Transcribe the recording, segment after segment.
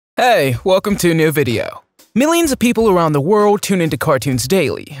Hey, welcome to a new video. Millions of people around the world tune into cartoons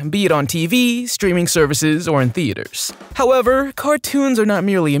daily, be it on TV, streaming services, or in theaters. However, cartoons are not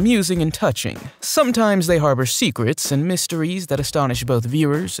merely amusing and touching. Sometimes they harbor secrets and mysteries that astonish both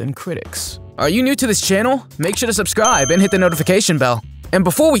viewers and critics. Are you new to this channel? Make sure to subscribe and hit the notification bell. And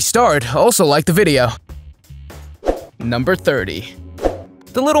before we start, also like the video. Number 30.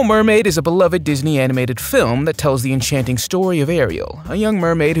 The Little Mermaid is a beloved Disney animated film that tells the enchanting story of Ariel, a young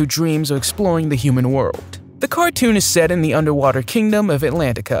mermaid who dreams of exploring the human world. The cartoon is set in the underwater kingdom of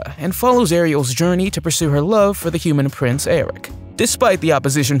Atlantica and follows Ariel's journey to pursue her love for the human prince Eric, despite the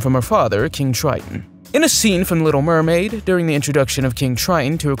opposition from her father, King Triton. In a scene from Little Mermaid, during the introduction of King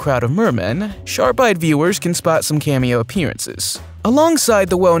Triton to a crowd of mermen, sharp-eyed viewers can spot some cameo appearances. Alongside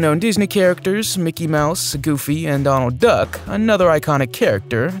the well-known Disney characters Mickey Mouse, Goofy, and Donald Duck, another iconic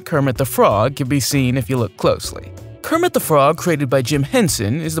character, Kermit the Frog, can be seen if you look closely. Kermit the Frog, created by Jim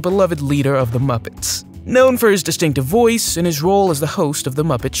Henson, is the beloved leader of the Muppets, known for his distinctive voice and his role as the host of The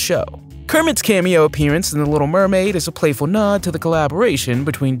Muppet Show. Kermit's cameo appearance in The Little Mermaid is a playful nod to the collaboration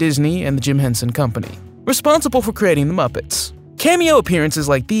between Disney and the Jim Henson Company, responsible for creating the Muppets. Cameo appearances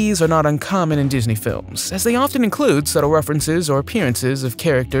like these are not uncommon in Disney films, as they often include subtle references or appearances of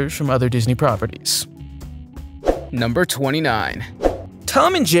characters from other Disney properties. Number 29.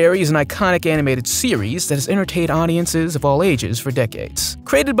 Tom and Jerry is an iconic animated series that has entertained audiences of all ages for decades.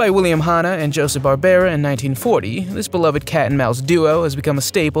 Created by William Hanna and Joseph Barbera in 1940, this beloved cat and mouse duo has become a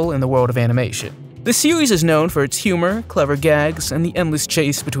staple in the world of animation. The series is known for its humor, clever gags, and the endless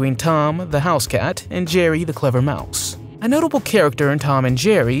chase between Tom, the house cat, and Jerry, the clever mouse. A notable character in Tom and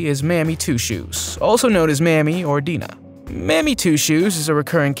Jerry is Mammy Two Shoes, also known as Mammy or Dina. Mammy Two Shoes is a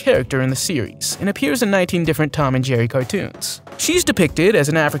recurring character in the series and appears in 19 different Tom and Jerry cartoons. She's depicted as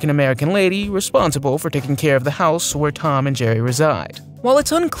an African-American lady responsible for taking care of the house where Tom and Jerry reside. While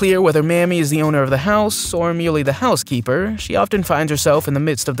it's unclear whether Mammy is the owner of the house or merely the housekeeper, she often finds herself in the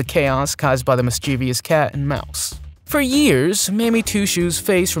midst of the chaos caused by the mischievous cat and mouse. For years, Mammy Two Shoes'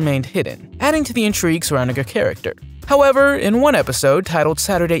 face remained hidden, adding to the intrigue surrounding her character. However, in one episode titled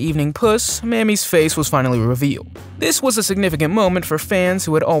Saturday Evening Puss, Mammy's face was finally revealed. This was a significant moment for fans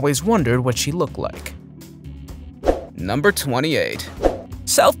who had always wondered what she looked like. Number 28.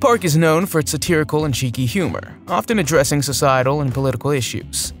 South Park is known for its satirical and cheeky humor, often addressing societal and political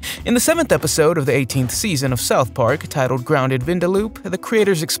issues. In the 7th episode of the 18th season of South Park, titled Grounded Vindaloop, the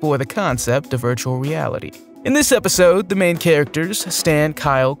creators explore the concept of virtual reality. In this episode, the main characters, Stan,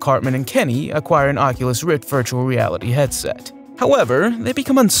 Kyle, Cartman, and Kenny, acquire an Oculus Rift virtual reality headset. However, they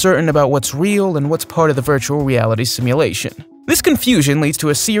become uncertain about what's real and what's part of the virtual reality simulation. This confusion leads to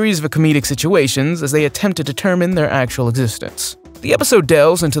a series of comedic situations as they attempt to determine their actual existence. The episode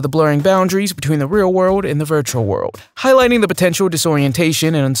delves into the blurring boundaries between the real world and the virtual world, highlighting the potential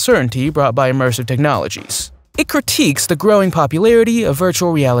disorientation and uncertainty brought by immersive technologies. It critiques the growing popularity of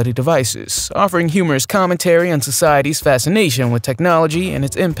virtual reality devices, offering humorous commentary on society's fascination with technology and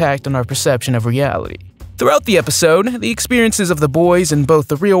its impact on our perception of reality. Throughout the episode, the experiences of the boys in both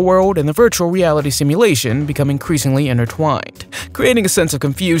the real world and the virtual reality simulation become increasingly intertwined, creating a sense of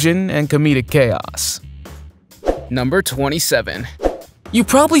confusion and comedic chaos. Number 27. You've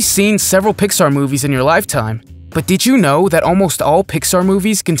probably seen several Pixar movies in your lifetime, but did you know that almost all Pixar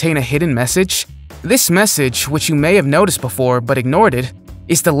movies contain a hidden message? This message, which you may have noticed before but ignored it,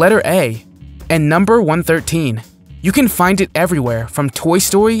 is the letter A and number 113. You can find it everywhere, from Toy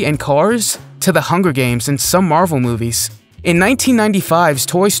Story and Cars to The Hunger Games and some Marvel movies. In 1995's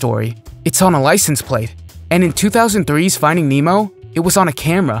Toy Story, it's on a license plate, and in 2003's Finding Nemo, it was on a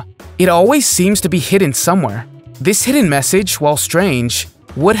camera. It always seems to be hidden somewhere. This hidden message, while strange,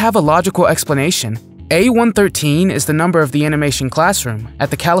 would have a logical explanation. A113 is the number of the animation classroom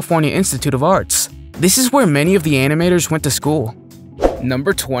at the California Institute of Arts. This is where many of the animators went to school.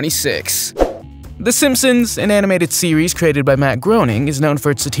 Number 26. The Simpsons, an animated series created by Matt Groening, is known for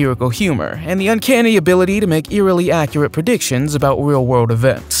its satirical humor and the uncanny ability to make eerily accurate predictions about real-world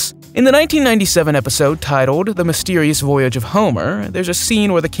events. In the 1997 episode titled The Mysterious Voyage of Homer, there's a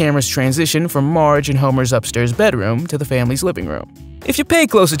scene where the cameras transition from Marge and Homer's upstairs bedroom to the family's living room. If you pay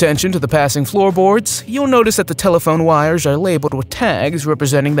close attention to the passing floorboards, you'll notice that the telephone wires are labeled with tags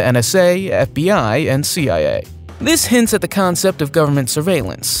representing the NSA, FBI, and CIA. This hints at the concept of government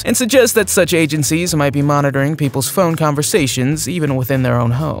surveillance and suggests that such agencies might be monitoring people's phone conversations even within their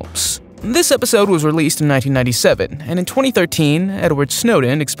own homes. This episode was released in 1997, and in 2013, Edward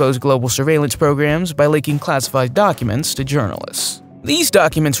Snowden exposed global surveillance programs by leaking classified documents to journalists. These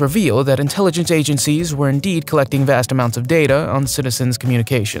documents reveal that intelligence agencies were indeed collecting vast amounts of data on citizens'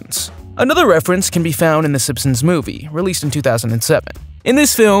 communications. Another reference can be found in The Simpsons movie, released in 2007. In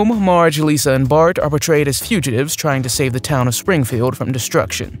this film, Marge, Lisa, and Bart are portrayed as fugitives trying to save the town of Springfield from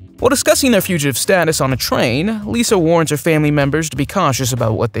destruction. While discussing their fugitive status on a train, Lisa warns her family members to be cautious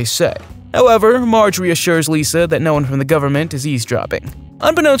about what they say. However, Marge reassures Lisa that no one from the government is eavesdropping.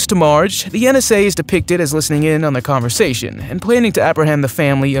 Unbeknownst to Marge, the NSA is depicted as listening in on their conversation and planning to apprehend the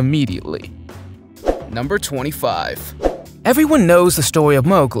family immediately. Number 25. Everyone knows the story of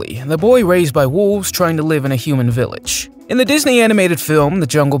Mowgli, the boy raised by wolves trying to live in a human village. In the Disney animated film The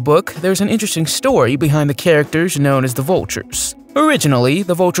Jungle Book, there's an interesting story behind the characters known as the Vultures. Originally,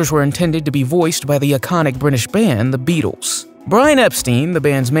 the Vultures were intended to be voiced by the iconic British band The Beatles. Brian Epstein, the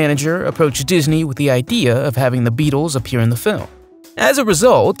band's manager, approached Disney with the idea of having the Beatles appear in the film. As a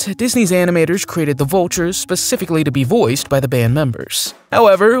result, Disney's animators created the Vultures specifically to be voiced by the band members.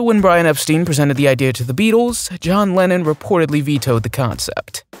 However, when Brian Epstein presented the idea to the Beatles, John Lennon reportedly vetoed the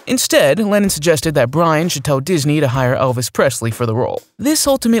concept. Instead, Lennon suggested that Brian should tell Disney to hire Elvis Presley for the role. This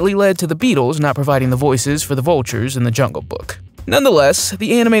ultimately led to the Beatles not providing the voices for the Vultures in The Jungle Book. Nonetheless,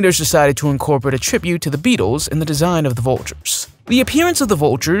 the animators decided to incorporate a tribute to the Beatles in the design of the Vultures. The appearance of the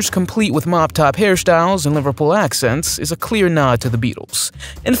Vultures, complete with mop-top hairstyles and Liverpool accents, is a clear nod to the Beatles.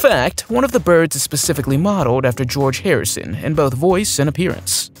 In fact, one of the birds is specifically modeled after George Harrison in both voice and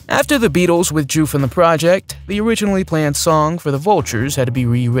appearance. After the Beatles withdrew from the project, the originally planned song for the Vultures had to be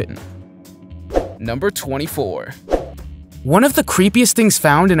rewritten. Number 24. One of the creepiest things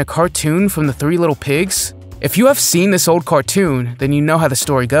found in a cartoon from the Three Little Pigs? If you have seen this old cartoon, then you know how the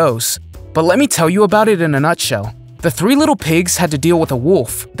story goes. But let me tell you about it in a nutshell. The Three Little Pigs had to deal with a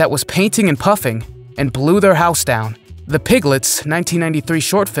wolf that was painting and puffing and blew their house down. The Piglets 1993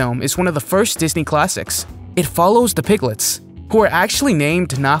 short film is one of the first Disney classics. It follows the Piglets, who are actually named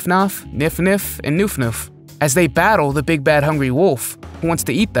Naf Naf, Nif Nif, and Noof Noof, as they battle the big bad hungry wolf who wants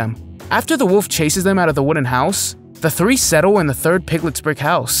to eat them. After the wolf chases them out of the wooden house, the three settle in the third Piglet's brick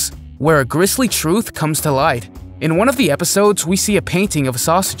house, where a grisly truth comes to light. In one of the episodes, we see a painting of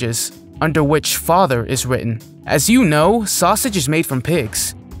sausages, under which Father is written. As you know, sausage is made from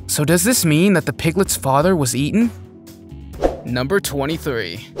pigs. So does this mean that the Piglet's father was eaten? Number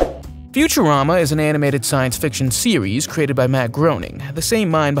 23. Futurama is an animated science fiction series created by Matt Groening, the same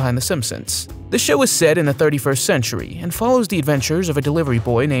mind behind The Simpsons. The show is set in the 31st century and follows the adventures of a delivery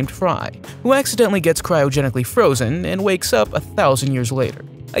boy named Fry, who accidentally gets cryogenically frozen and wakes up 1,000 years later.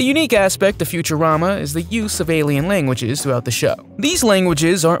 A unique aspect of Futurama is the use of alien languages throughout the show. These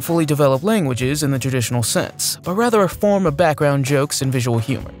languages aren't fully developed languages in the traditional sense, but rather a form of background jokes and visual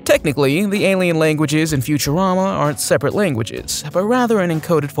humor. Technically, the alien languages in Futurama aren't separate languages, but rather an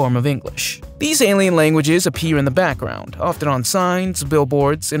encoded form of English. These alien languages appear in the background, often on signs,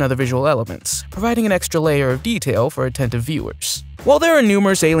 billboards, and other visual elements, providing an extra layer of detail for attentive viewers. While there are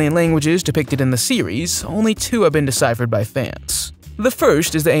numerous alien languages depicted in the series, only 2 have been deciphered by fans. The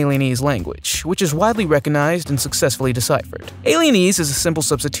first is the Alienese language, which is widely recognized and successfully deciphered. Alienese is a simple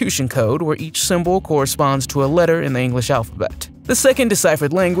substitution code where each symbol corresponds to a letter in the English alphabet. The second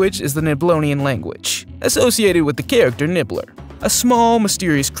deciphered language is the Niblonian language, associated with the character Nibbler, a small,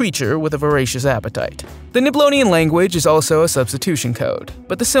 mysterious creature with a voracious appetite. The Niblonian language is also a substitution code,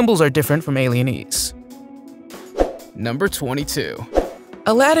 but the symbols are different from Alienese. Number 22.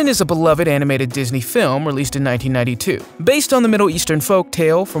 Aladdin is a beloved animated Disney film released in 1992, based on the Middle Eastern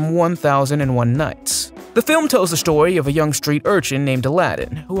folktale from 1001 Nights. The film tells the story of a young street urchin named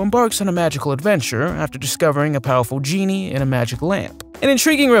Aladdin, who embarks on a magical adventure after discovering a powerful genie in a magic lamp. An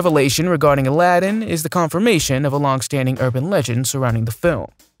intriguing revelation regarding Aladdin is the confirmation of a long-standing urban legend surrounding the film.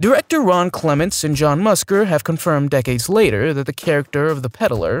 Director Ron Clements and John Musker have confirmed decades later that the character of the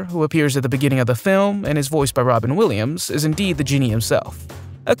peddler, who appears at the beginning of the film and is voiced by Robin Williams, is indeed the genie himself.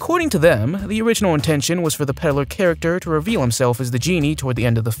 According to them, the original intention was for the peddler character to reveal himself as the genie toward the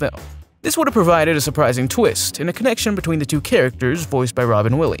end of the film. This would have provided a surprising twist and a connection between the 2 characters voiced by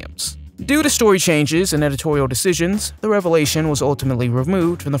Robin Williams. Due to story changes and editorial decisions, the revelation was ultimately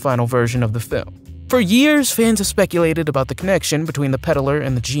removed from the final version of the film. For years, fans have speculated about the connection between the peddler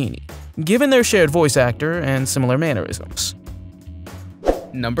and the genie, given their shared voice actor and similar mannerisms.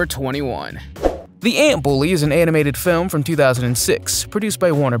 Number 21. The Ant Bully is an animated film from 2006, produced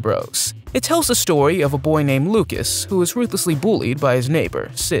by Warner Bros. It tells the story of a boy named Lucas who is ruthlessly bullied by his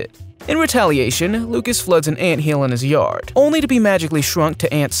neighbor, Sid. In retaliation, Lucas floods an anthill in his yard, only to be magically shrunk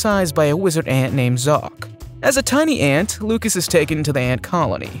to ant size by a wizard ant named Zoc. As a tiny ant, Lucas is taken to the ant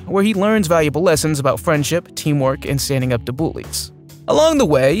colony, where he learns valuable lessons about friendship, teamwork, and standing up to bullies. Along the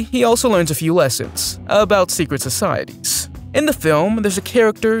way, he also learns a few lessons about secret societies. In the film, there's a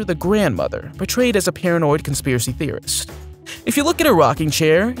character, the grandmother, portrayed as a paranoid conspiracy theorist. If you look at a rocking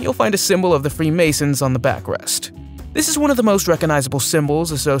chair, you'll find a symbol of the Freemasons on the backrest. This is one of the most recognizable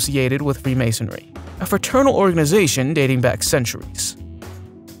symbols associated with Freemasonry, a fraternal organization dating back centuries.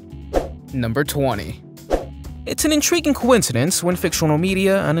 Number 20. It's an intriguing coincidence when fictional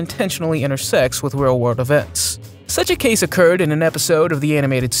media unintentionally intersects with real-world events. Such a case occurred in an episode of the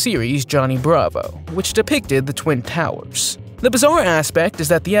animated series Johnny Bravo, which depicted the Twin Towers. The bizarre aspect is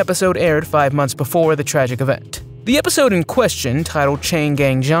that the episode aired 5 months before the tragic event. The episode in question, titled Chain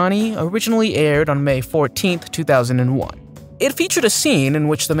Gang Johnny, originally aired on May 14, 2001. It featured a scene in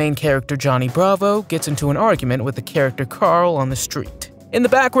which the main character Johnny Bravo gets into an argument with the character Carl on the street. In the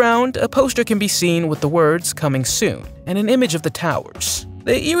background, a poster can be seen with the words "Coming Soon" and an image of the towers.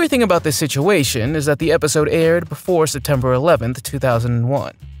 The eerie thing about this situation is that the episode aired before September 11,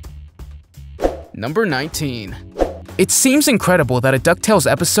 2001. Number 19. It seems incredible that a DuckTales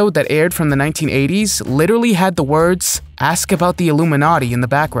episode that aired from the 1980s literally had the words, "Ask about the Illuminati" in the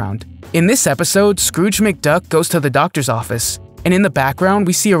background. In this episode, Scrooge McDuck goes to the doctor's office, and in the background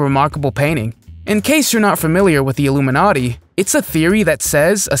we see a remarkable painting. In case you're not familiar with the Illuminati, it's a theory that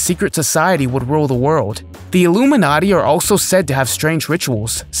says a secret society would rule the world. The Illuminati are also said to have strange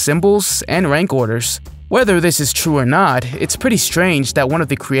rituals, symbols, and rank orders. Whether this is true or not, it's pretty strange that one of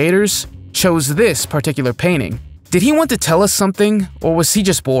the creators chose this particular painting. Did he want to tell us something, or was he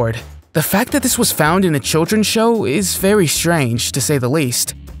just bored? The fact that this was found in a children's show is very strange, to say the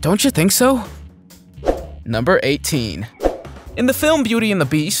least. Don't you think so? Number 18. In the film Beauty and the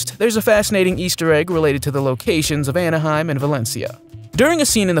Beast, there's a fascinating Easter egg related to the locations of Anaheim and Valencia. During a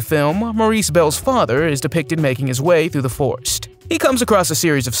scene in the film, Maurice Bell's father is depicted making his way through the forest. He comes across a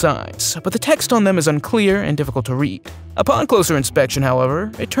series of signs, but the text on them is unclear and difficult to read. Upon closer inspection,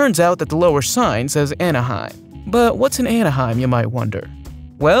 however, it turns out that the lower sign says Anaheim. But what's in Anaheim, you might wonder?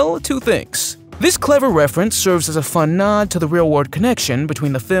 Well, two things. This clever reference serves as a fun nod to the real-world connection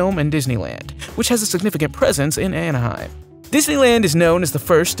between the film and Disneyland, which has a significant presence in Anaheim. Disneyland is known as the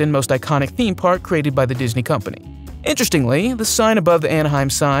first and most iconic theme park created by the Disney Company. Interestingly, the sign above the Anaheim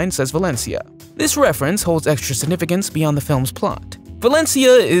sign says Valencia. This reference holds extra significance beyond the film's plot.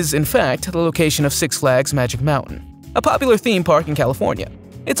 Valencia is, in fact, the location of Six Flags Magic Mountain, a popular theme park in California.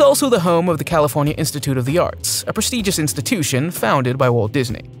 It's also the home of the California Institute of the Arts, a prestigious institution founded by Walt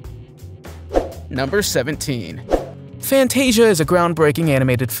Disney. Number 17. Fantasia is a groundbreaking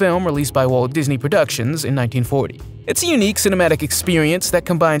animated film released by Walt Disney Productions in 1940. It's a unique cinematic experience that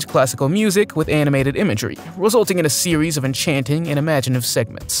combines classical music with animated imagery, resulting in a series of enchanting and imaginative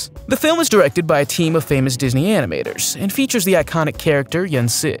segments. The film is directed by a team of famous Disney animators and features the iconic character Yen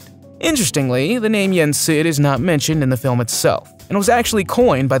Sid. Interestingly, the name Yen Sid is not mentioned in the film itself, and was actually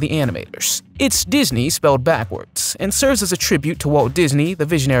coined by the animators. It's Disney spelled backwards, and serves as a tribute to Walt Disney, the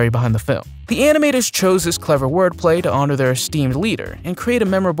visionary behind the film. The animators chose this clever wordplay to honor their esteemed leader and create a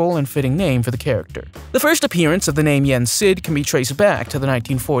memorable and fitting name for the character. The first appearance of the name Yen Sid can be traced back to the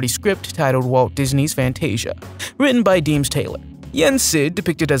 1940 script titled Walt Disney's Fantasia, written by Deems Taylor. Yen Sid,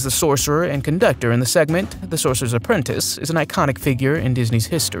 depicted as the sorcerer and conductor in the segment The Sorcerer's Apprentice, is an iconic figure in Disney's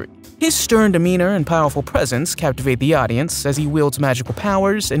history. His stern demeanor and powerful presence captivate the audience as he wields magical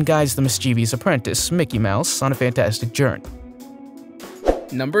powers and guides the mischievous apprentice, Mickey Mouse, on a fantastic journey.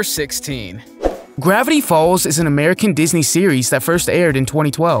 Number 16. Gravity Falls is an American Disney series that first aired in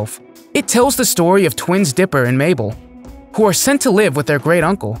 2012. It tells the story of twins Dipper and Mabel, who are sent to live with their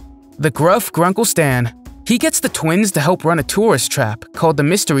great-uncle, the gruff Grunkle Stan. He gets the twins to help run a tourist trap called the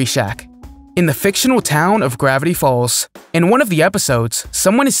Mystery Shack in the fictional town of Gravity Falls. In one of the episodes,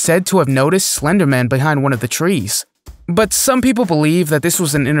 someone is said to have noticed Slenderman behind one of the trees. But some people believe that this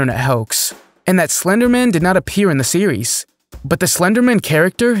was an internet hoax, and that Slenderman did not appear in the series. But the Slenderman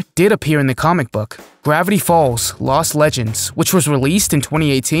character did appear in the comic book, Gravity Falls: Lost Legends, which was released in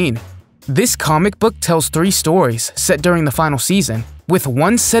 2018. This comic book tells 3 stories set during the final season, with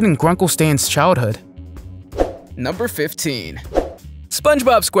one set in Grunkle Stan's childhood. Number 15.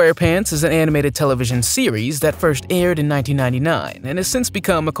 SpongeBob SquarePants is an animated television series that first aired in 1999 and has since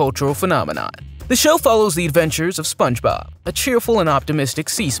become a cultural phenomenon. The show follows the adventures of SpongeBob, a cheerful and optimistic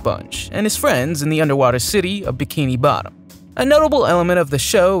sea sponge, and his friends in the underwater city of Bikini Bottom. A notable element of the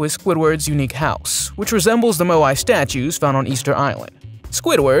show is Squidward's unique house, which resembles the Moai statues found on Easter Island.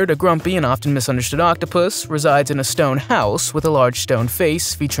 Squidward, a grumpy and often misunderstood octopus, resides in a stone house with a large stone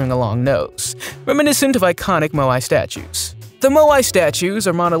face featuring a long nose, reminiscent of iconic Moai statues. The Moai statues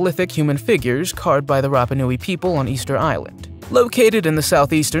are monolithic human figures carved by the Rapa Nui people on Easter Island, located in the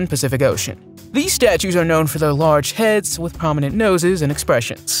southeastern Pacific Ocean. These statues are known for their large heads with prominent noses and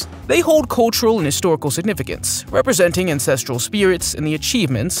expressions. They hold cultural and historical significance, representing ancestral spirits and the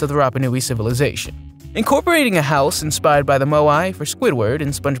achievements of the Rapa Nui civilization. Incorporating a house inspired by the moai for Squidward in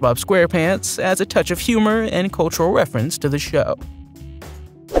SpongeBob SquarePants adds a touch of humor and cultural reference to the show.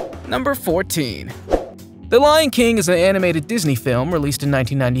 Number 14. The Lion King is an animated Disney film released in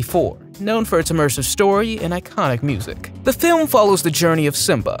 1994, known for its immersive story and iconic music. The film follows the journey of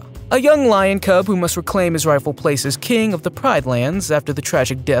Simba, a young lion cub who must reclaim his rightful place as king of the Pride Lands after the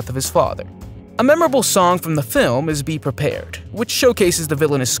tragic death of his father. A memorable song from the film is Be Prepared, which showcases the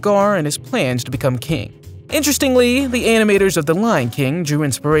villainous Scar and his plans to become king. Interestingly, the animators of The Lion King drew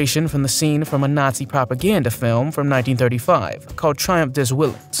inspiration from the scene from a Nazi propaganda film from 1935 called Triumph des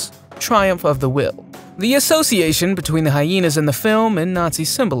Willens, Triumph of the Will. The association between the hyenas in the film and Nazi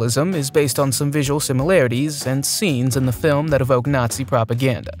symbolism is based on some visual similarities and scenes in the film that evoke Nazi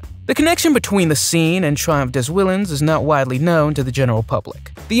propaganda. The connection between the scene and Triumph des Willens is not widely known to the general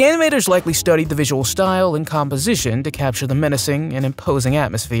public. The animators likely studied the visual style and composition to capture the menacing and imposing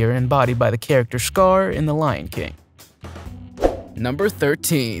atmosphere embodied by the character Scar in The Lion King. Number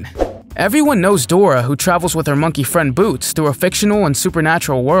 13. Everyone knows Dora, who travels with her monkey friend Boots through a fictional and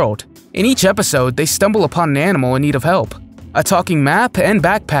supernatural world. In each episode, they stumble upon an animal in need of help. A talking map and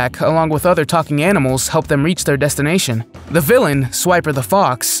backpack, along with other talking animals, help them reach their destination. The villain, Swiper the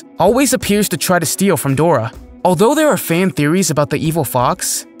Fox, always appears to try to steal from Dora. Although there are fan theories about the evil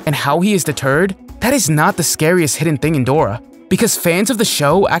fox and how he is deterred, that is not the scariest hidden thing in Dora, because fans of the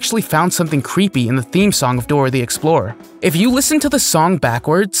show actually found something creepy in the theme song of Dora the Explorer. If you listen to the song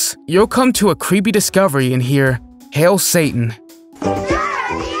backwards, you'll come to a creepy discovery and hear, "Hail Satan."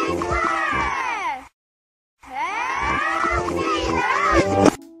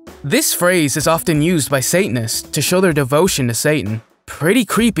 This phrase is often used by Satanists to show their devotion to Satan. Pretty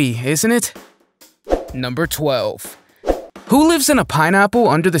creepy, isn't it? Number 12. Who lives in a pineapple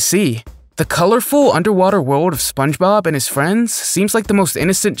under the sea? The colorful underwater world of SpongeBob and his friends seems like the most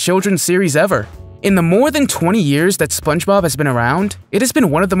innocent children's series ever. In the more than 20 years that SpongeBob has been around, it has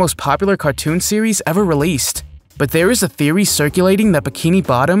been one of the most popular cartoon series ever released. But there is a theory circulating that Bikini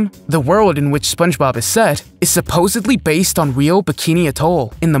Bottom, the world in which SpongeBob is set, is supposedly based on real Bikini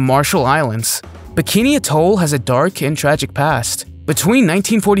Atoll in the Marshall Islands. Bikini Atoll has a dark and tragic past. Between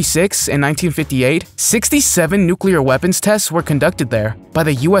 1946 and 1958, 67 nuclear weapons tests were conducted there by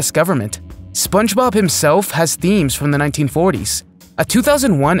the US government. SpongeBob himself has themes from the 1940s. A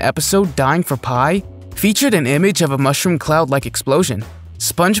 2001 episode, Dying for Pie, featured an image of a mushroom cloud-like explosion.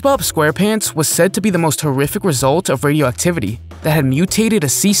 SpongeBob SquarePants was said to be the most horrific result of radioactivity that had mutated a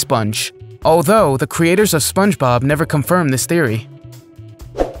sea sponge, although the creators of SpongeBob never confirmed this theory.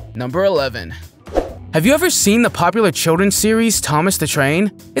 Number 11. Have you ever seen the popular children's series Thomas the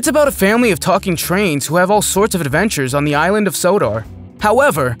Train? It's about a family of talking trains who have all sorts of adventures on the island of Sodor.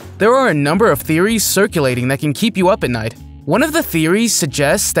 However, there are a number of theories circulating that can keep you up at night. One of the theories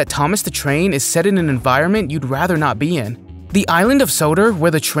suggests that Thomas the Train is set in an environment you'd rather not be in. The island of Sodor,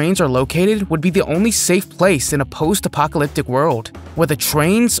 where the trains are located, would be the only safe place in a post-apocalyptic world, where the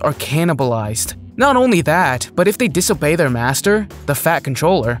trains are cannibalized. Not only that, but if they disobey their master, the Fat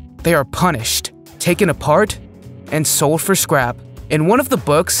Controller, they are punished, taken apart, and sold for scrap. In one of the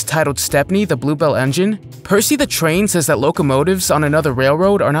books, titled Stepney the Bluebell Engine, Percy the Train says that locomotives on another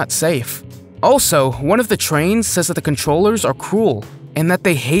railroad are not safe. Also, one of the trains says that the controllers are cruel, and that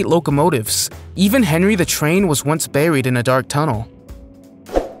they hate locomotives. Even Henry the Train was once buried in a dark tunnel.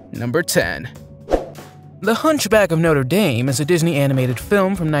 Number 10. The Hunchback of Notre Dame is a Disney animated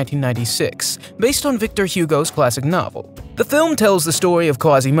film from 1996, based on Victor Hugo's classic novel. The film tells the story of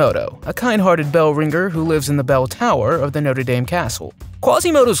Quasimodo, a kind-hearted bell ringer who lives in the bell tower of the Notre Dame castle.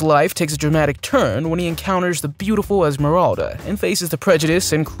 Quasimodo's life takes a dramatic turn when he encounters the beautiful Esmeralda and faces the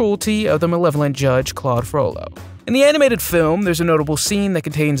prejudice and cruelty of the malevolent judge Claude Frollo. In the animated film, there's a notable scene that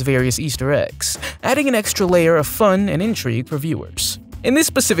contains various Easter eggs, adding an extra layer of fun and intrigue for viewers. In this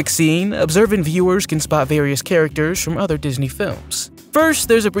specific scene, observant viewers can spot various characters from other Disney films. First,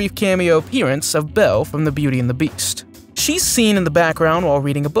 there's a brief cameo appearance of Belle from The Beauty and the Beast. She's seen in the background while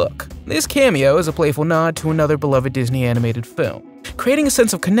reading a book. This cameo is a playful nod to another beloved Disney animated film, creating a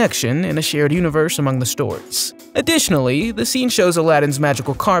sense of connection and a shared universe among the stories. Additionally, the scene shows Aladdin's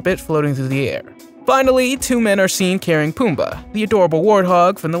magical carpet floating through the air. Finally, two men are seen carrying Pumbaa, the adorable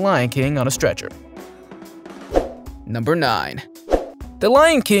warthog from The Lion King, on a stretcher. Number 9. The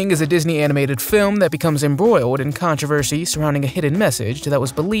Lion King is a Disney animated film that becomes embroiled in controversy surrounding a hidden message that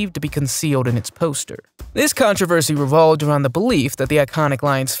was believed to be concealed in its poster. This controversy revolved around the belief that the iconic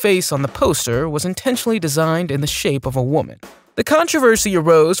lion's face on the poster was intentionally designed in the shape of a woman. The controversy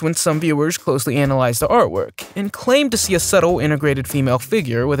arose when some viewers closely analyzed the artwork and claimed to see a subtle integrated female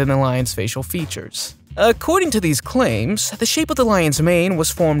figure within the lion's facial features. According to these claims, the shape of the lion's mane was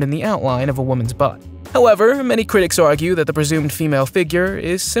formed in the outline of a woman's butt. However, many critics argue that the presumed female figure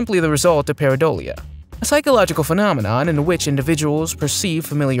is simply the result of pareidolia, a psychological phenomenon in which individuals perceive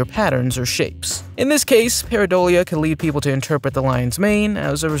familiar patterns or shapes. In this case, pareidolia can lead people to interpret the lion's mane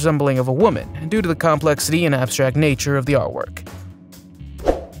as a resembling of a woman due to the complexity and abstract nature of the artwork.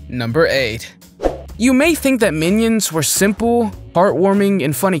 Number 8. You may think that Minions were simple, heartwarming,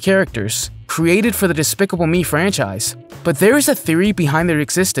 and funny characters, created for the Despicable Me franchise, but there is a theory behind their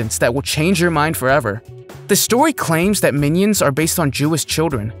existence that will change your mind forever. The story claims that Minions are based on Jewish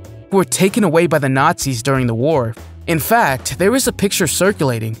children, who were taken away by the Nazis during the war. In fact, there is a picture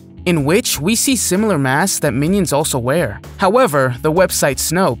circulating, in which we see similar masks that Minions also wear. However, the website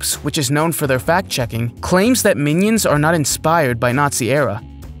Snopes, which is known for their fact-checking, claims that Minions are not inspired by Nazi era.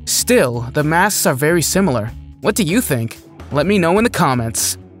 Still, the masks are very similar. What do you think? Let me know in the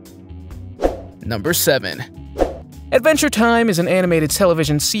comments. Number 7. Adventure Time is an animated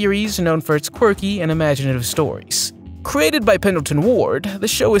television series known for its quirky and imaginative stories. Created by Pendleton Ward, the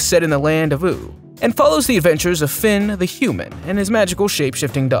show is set in the land of Oo, and follows the adventures of Finn the human and his magical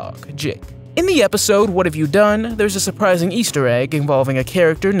shape-shifting dog, Jake. In the episode What Have You Done?, there's a surprising Easter egg involving a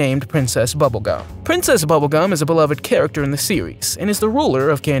character named Princess Bubblegum. Princess Bubblegum is a beloved character in the series and is the ruler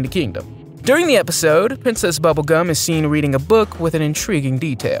of Candy Kingdom. During the episode, Princess Bubblegum is seen reading a book with an intriguing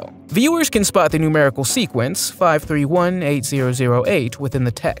detail. Viewers can spot the numerical sequence 5318008 within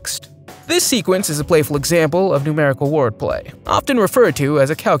the text. This sequence is a playful example of numerical wordplay, often referred to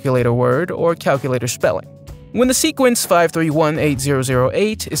as a calculator word or calculator spelling. When the sequence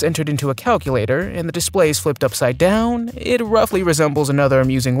 5318008 is entered into a calculator and the display is flipped upside down, it roughly resembles another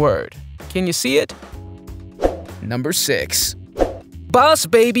amusing word. Can you see it? Number 6. Boss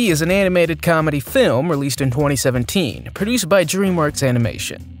Baby is an animated comedy film released in 2017, produced by DreamWorks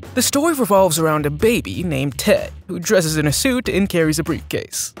Animation. The story revolves around a baby named Ted, who dresses in a suit and carries a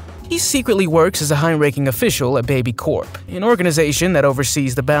briefcase. He secretly works as a high-ranking official at Baby Corp, an organization that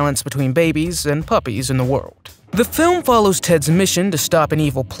oversees the balance between babies and puppies in the world. The film follows Ted's mission to stop an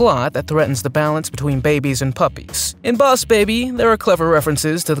evil plot that threatens the balance between babies and puppies. In Boss Baby, there are clever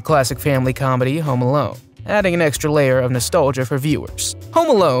references to the classic family comedy Home Alone, adding an extra layer of nostalgia for viewers. Home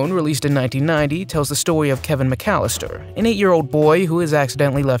Alone, released in 1990, tells the story of Kevin McAllister, an 8-year-old boy who is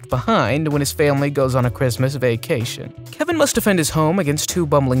accidentally left behind when his family goes on a Christmas vacation. Kevin must defend his home against 2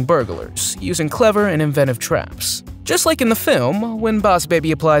 bumbling burglars, using clever and inventive traps. Just like in the film, when Boss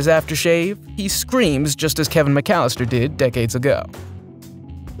Baby applies aftershave, he screams just as Kevin McAllister did decades ago.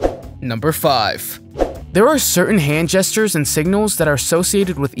 Number 5. There are certain hand gestures and signals that are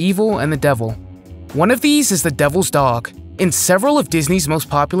associated with evil and the devil. One of these is the devil's dog. In several of Disney's most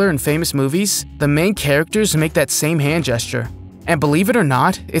popular and famous movies, the main characters make that same hand gesture. And believe it or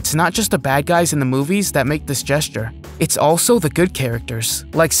not, it's not just the bad guys in the movies that make this gesture. It's also the good characters,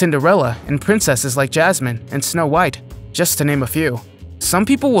 like Cinderella and princesses like Jasmine and Snow White, just to name a few. Some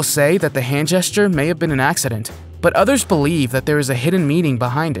people will say that the hand gesture may have been an accident, but others believe that there is a hidden meaning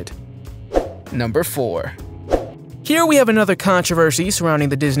behind it. Number 4. Here we have another controversy surrounding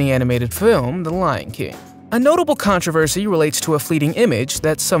the Disney animated film, The Lion King. A notable controversy relates to a fleeting image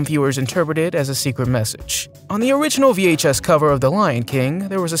that some viewers interpreted as a secret message. On the original VHS cover of The Lion King,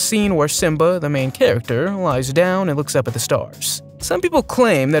 there was a scene where Simba, the main character, lies down and looks up at the stars. Some people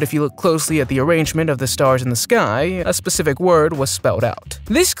claim that if you look closely at the arrangement of the stars in the sky, a specific word was spelled out.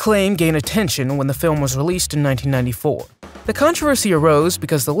 This claim gained attention when the film was released in 1994. The controversy arose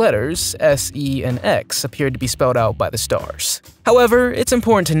because the letters S, E, and X appeared to be spelled out by the stars. However, it's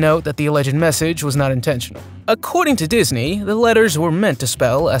important to note that the alleged message was not intentional. According to Disney, the letters were meant to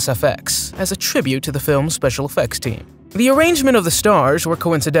spell SFX, as a tribute to the film's special effects team. The arrangement of the stars were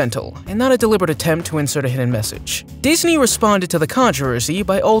coincidental, and not a deliberate attempt to insert a hidden message. Disney responded to the controversy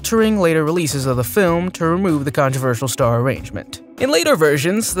by altering later releases of the film to remove the controversial star arrangement. In later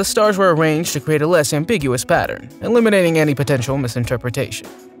versions, the stars were arranged to create a less ambiguous pattern, eliminating any potential misinterpretation.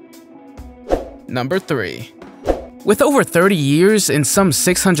 Number 3. With over 30 years and some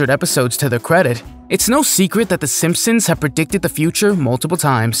 600 episodes to their credit, it's no secret that The Simpsons have predicted the future multiple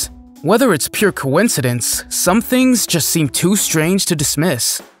times. Whether it's pure coincidence, some things just seem too strange to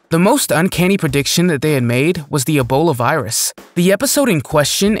dismiss. The most uncanny prediction that they had made was the Ebola virus. The episode in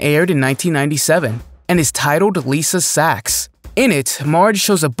question aired in 1997 and is titled Lisa's Sacks. In it, Marge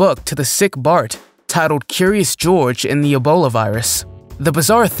shows a book to the sick Bart titled Curious George and the Ebola virus. The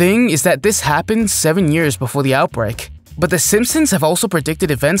bizarre thing is that this happened 7 years before the outbreak. But The Simpsons have also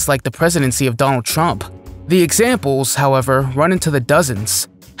predicted events like the presidency of Donald Trump. The examples, however, run into the dozens.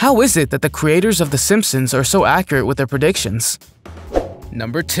 How is it that the creators of The Simpsons are so accurate with their predictions?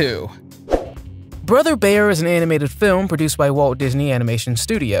 Number 2. Brother Bear is an animated film produced by Walt Disney Animation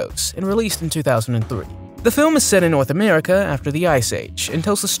Studios and released in 2003. The film is set in North America after the Ice Age and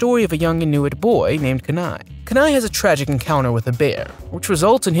tells the story of a young Inuit boy named Kenai. Kenai has a tragic encounter with a bear, which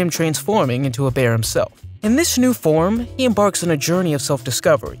results in him transforming into a bear himself. In this new form, he embarks on a journey of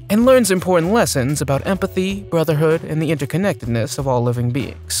self-discovery and learns important lessons about empathy, brotherhood, and the interconnectedness of all living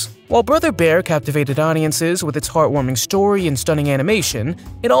beings. While Brother Bear captivated audiences with its heartwarming story and stunning animation,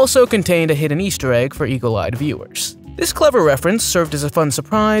 it also contained a hidden Easter egg for eagle-eyed viewers. This clever reference served as a fun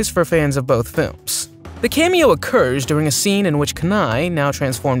surprise for fans of both films. The cameo occurs during a scene in which Kenai, now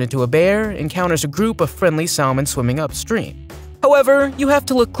transformed into a bear, encounters a group of friendly salmon swimming upstream. However, you have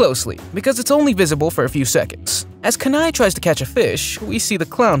to look closely, because it's only visible for a few seconds. As Kenai tries to catch a fish, we see the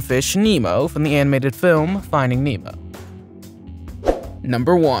clownfish Nemo from the animated film Finding Nemo.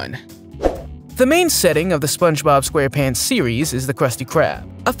 Number 1. The main setting of the SpongeBob SquarePants series is the Krusty Krab,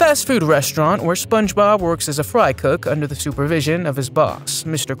 a fast food restaurant where SpongeBob works as a fry cook under the supervision of his boss,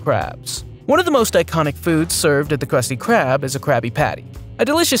 Mr. Krabs. One of the most iconic foods served at the Krusty Krab is a Krabby Patty, a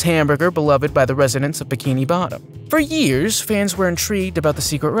delicious hamburger beloved by the residents of Bikini Bottom. For years, fans were intrigued about the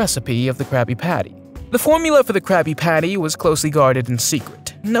secret recipe of the Krabby Patty. The formula for the Krabby Patty was closely guarded in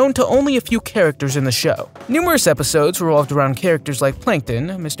secret, known to only a few characters in the show. Numerous episodes revolved around characters like Plankton,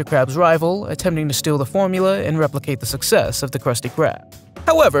 Mr. Krabs' rival, attempting to steal the formula and replicate the success of the Krusty Krab.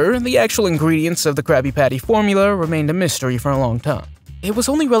 However, the actual ingredients of the Krabby Patty formula remained a mystery for a long time. It was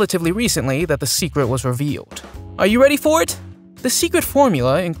only relatively recently that the secret was revealed. Are you ready for it? The secret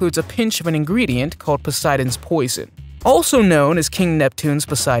formula includes a pinch of an ingredient called Poseidon's Poison, also known as King Neptune's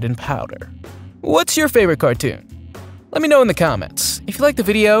Poseidon Powder. What's your favorite cartoon? Let me know in the comments. If you liked the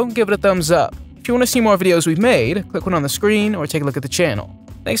video, give it a thumbs up. If you want to see more videos we've made, click one on the screen or take a look at the channel.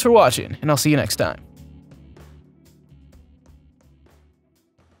 Thanks for watching, and I'll see you next time.